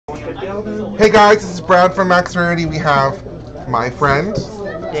Hey guys, this is Brad from Max Rarity. We have my friend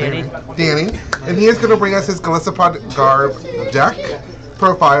Danny, and he is going to bring us his Golisopod Garb deck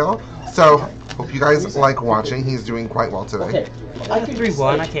profile. So, hope you guys like watching. He's doing quite well today.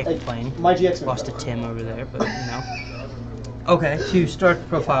 3-1, I can't complain. Lost to Tim over there, but you know. Okay, to start the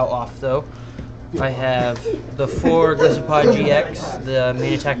profile off though, I have the 4 Golisopod GX, the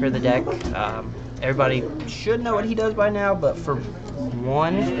main attacker of the deck. Everybody should know what he does by now, but for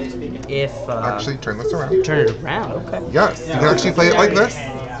one, if... actually, turn this around. Turn it around, okay. Yes, you can actually play it like this.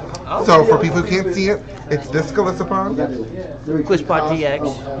 Oh. So, for people who can't see it, it's this Golisopod. Golisopod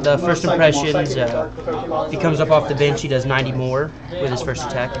GX. The first impressions, he comes up off the bench, he does 90 more with his first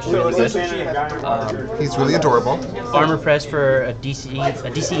attack, which is really good. He's really adorable. Armor press for a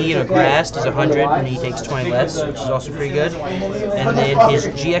DCE and a grass is 100, and he takes 20 less, which is also pretty good. And then his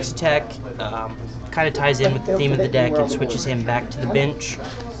GX attack kind of ties in with the theme of the deck and switches him back to the bench,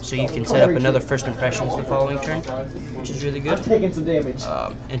 so you can set up another first impressions the following turn, which is really good.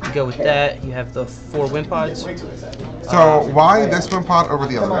 And to go with that, you have the 4 Wimpods. So why this Wimpod over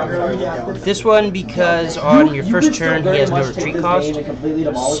the other one? This one because on your first turn he has no retreat cost.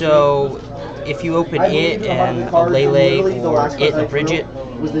 So if you open it and a Lele or it and a Bridget,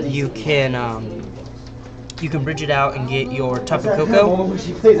 you can bridge it out and get your Tapu Koko,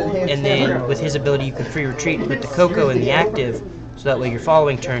 and then with his ability you can free retreat and put the Koko in the active, so that way your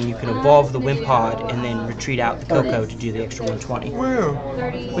following turn you can evolve the Wimpod and then retreat out the Koko to do the extra 120. Wow.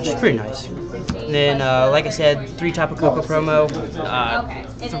 Which is pretty nice. And then, like I said, 3 Tapu Koko promo.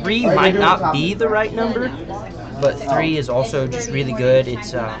 3 might not be the right number, but 3 is also just really good.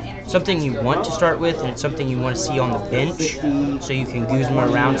 It's something you want to start with, and it's something you want to see on the bench, so you can Guzma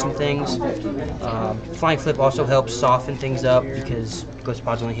around some things. Flying Flip also helps soften things up, because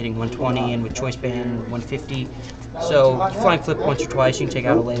Golisopod's only hitting 120, and with Choice Band 150. So Flying Flip once or twice, you can take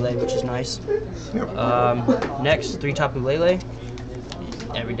out a Lele, which is nice. Next, 3 Tapu Lele.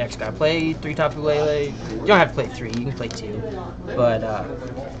 Every deck's got to play 3 Tapu Lele. You don't have to play 3, you can play 2. But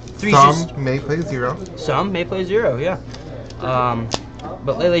 3's just... Some may play 0. Some may play 0, yeah.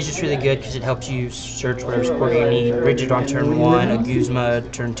 But Lele's just really good because it helps you search whatever support you need. Bridget on turn 1, a Guzma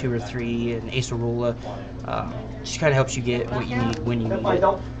turn 2 or 3, an Ace Arula. Just kind of helps you get what you need when you need it.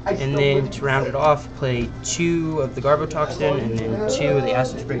 And then to round it off, play 2 of the Garbotoxin and then 2 of the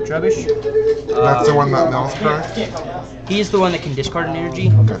Acid Spray Trubbish. That's the one that Mel's correct? He's the one that can discard an energy.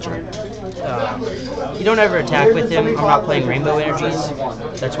 Gotcha. You don't ever attack with him. I'm not playing Rainbow Energies.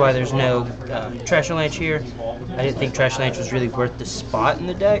 That's why there's no Trash Avalanche here. I didn't think Trash Avalanche was really worth the spot in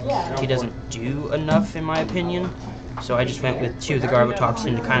the deck. He doesn't do enough, in my opinion. So I just went with 2 of the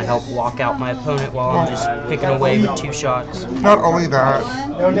Garbotoxin to kind of help walk out my opponent while I'm just picking away with 2 shots. Not only that,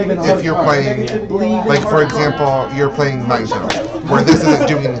 if you're playing, like for example, you're playing Ninetales, where this isn't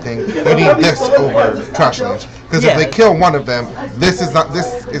doing anything, you need this over Trash Avalanche. Because if they kill one of them, this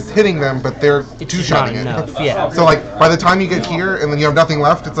is hitting them, but they're 2-shotting it. Yeah. So like by the time you get here and then you have nothing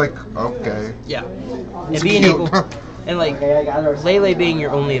left, it's like, okay. Yeah. And being able, and like Lele being your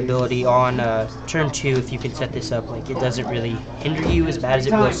only ability on turn 2, if you can set this up, like it doesn't really hinder you as bad as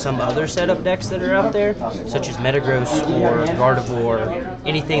it will some other setup decks that are out there, such as Metagross or Gardevoir,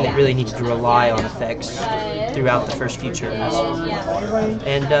 anything that really needs to rely on effects throughout the first few turns.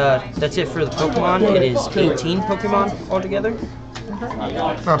 And that's it for the Pokemon. It is 18 Pokemon altogether.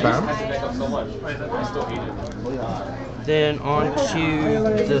 Not bad. Then on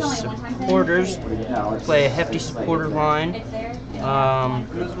to the supporters. Play a hefty supporter line.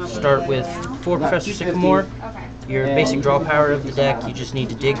 Start with 4 Professor Sycamore. Your basic draw power of the deck, you just need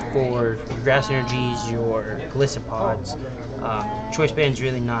to dig for your Grass Energies, your Golisopods. Choice Band's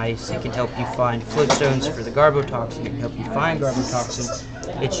really nice. It can help you find Floatstones for the Garbotoxin. It can help you find Garbotoxin.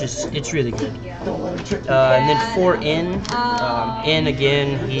 It's really good. And then for In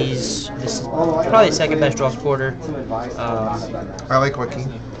again, this is probably the second best draw supporter. I like Wiki.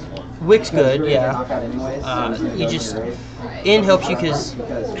 Wick's good, yeah. In helps you because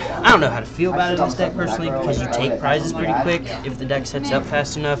I don't know how to feel about it in this deck personally, because you take prizes pretty quick if the deck sets up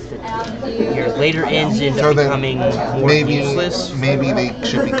fast enough that your later ends end up becoming more useless. Maybe they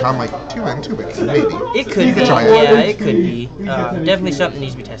should become like 2 and 2 Wiki. Maybe. It could be. Yeah, it could be. Definitely something that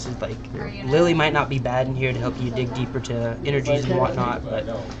needs to be tested. Like Lily might not be bad in here to help you dig deeper to energies and whatnot, but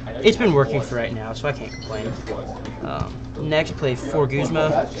it's been working for right now, so I can't complain. Next, play 4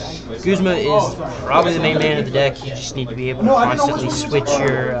 Guzma. Guzma is probably the main man of the deck. You just need to be able to constantly switch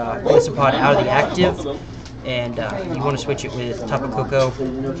your Golisopod out of the active, and you want to switch it with Tapu Koko,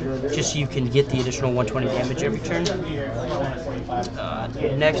 just so you can get the additional 120 damage every turn.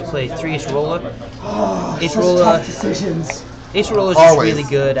 Next, play 3 Acerola. Acerola Ace Roll is just really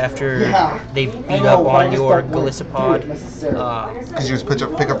good after they beat up on your Golisopod. Because you just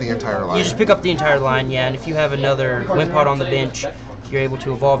pick up the entire line. You just pick up the entire line, yeah, and if you have another Wimpod on the bench, you're able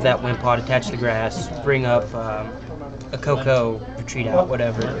to evolve that Wimpod, attach the grass, bring up a Coco, retreat out,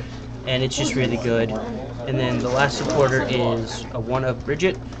 whatever, and it's just really good. And then the last supporter is a 1-up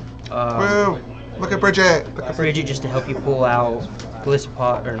Bridget. Woo! Look at Bridget! Bridget just to help you pull out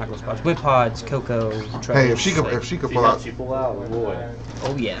Golisopod, or not Golisopods, Wimpods, Coco, Trucks. Hey, if she could pull out.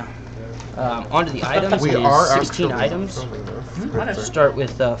 Oh yeah. Onto the items. We are actually 16 items. Start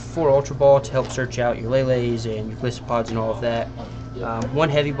with 4 Ultra Ball to help search out your Lele's and your Golisopods and all of that. 1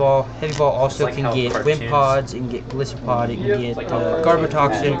 Heavy Ball. Heavy Ball also can get Wimpods, it can get Golisopod, it can get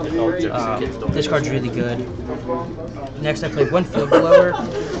Garbotoxin. This card's really good. Next I played 1 Field Blower.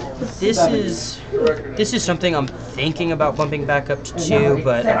 This is something I'm thinking about bumping back up to 2,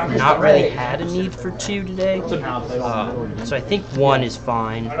 but I've not really had a need for 2 today. So I think 1 is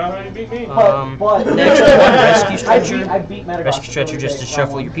fine. Next, 1 Rescue Stretcher. Rescue Stretcher just to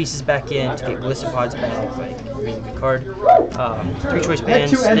shuffle your pieces back in to get Golisopods back. Like, really good card. 3 Choice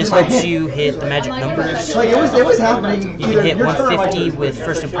Bands. This helps you hit the magic numbers. You can hit 150 with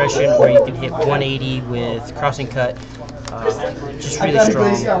First Impression, or you can hit 180 with Crossing Cut. Just really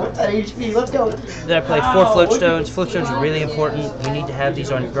strong. Then I play 4 Floatstones. Floatstones are really important. You need to have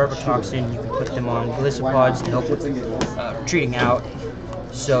these on your Garbotoxin. You can put them on Golisopods to help with retreating out.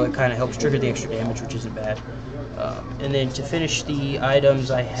 So it kind of helps trigger the extra damage, which isn't bad. And then to finish the items,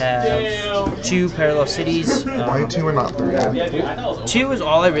 I have 2 Parallel Cities. Why 2 and not 3? 2 is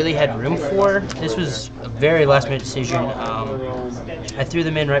all I really had room for. This was a very last-minute decision. I threw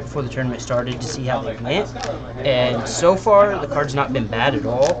them in right before the tournament started to see how they went, and so far the card's not been bad at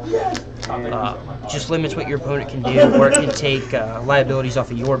all. Just limits what your opponent can do, or it can take liabilities off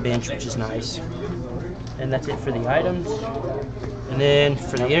of your bench, which is nice. And that's it for the items. And then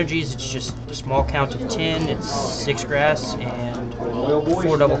for the energies, it's just a small count of 10. It's 6 grass and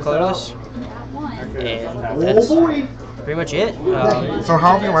 4 double colorless. And that's pretty much it. So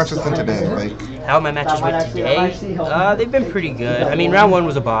how have your matches been today? Like, how my matches went today? They've been pretty good. I mean, round 1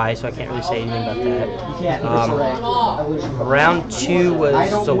 was a bye, so I can't really say anything about that. Round 2 was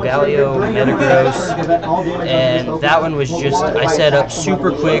Solgaleo Metagross, and that one was just, I set up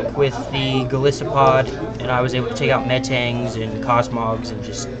super quick with the Golisopod, and I was able to take out Metangs and Cosmogs and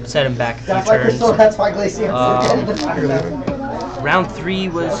just set them back a few turns. Round 3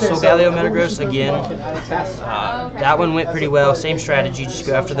 was Solgaleo Metagross again. That one went pretty well. Same strategy, just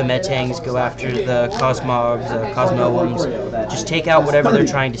go after the Metangs, go after the Cosmogs, Cosmoems. Just take out whatever they're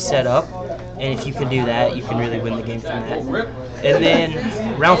trying to set up. And if you can do that, you can really win the game from that. And then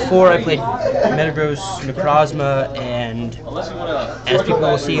round 4, I played Metagross Necrozma, and as people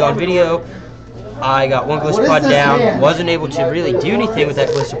will see on video, I got 1 Golisopod down, wasn't able to really do anything with that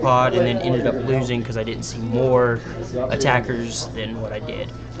Golisopod, and then ended up losing because I didn't see more attackers than what I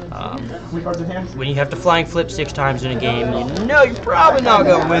did. When you have to flying flip 6 times in a game, you know you're probably not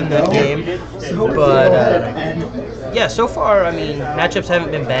going to win that game. But, yeah, so far, I mean, matchups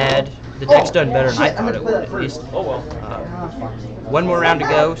haven't been bad. The deck's done better than I thought it would, at least. 1 more round to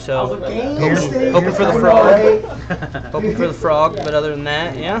go, so hoping for the frog. Hoping for the frog, but other than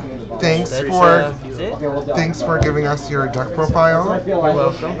that, yeah. Thanks for giving us your deck profile. You're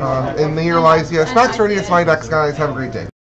welcome. And may your lives, yes, Max Ready is my decks, guys. Have a great day.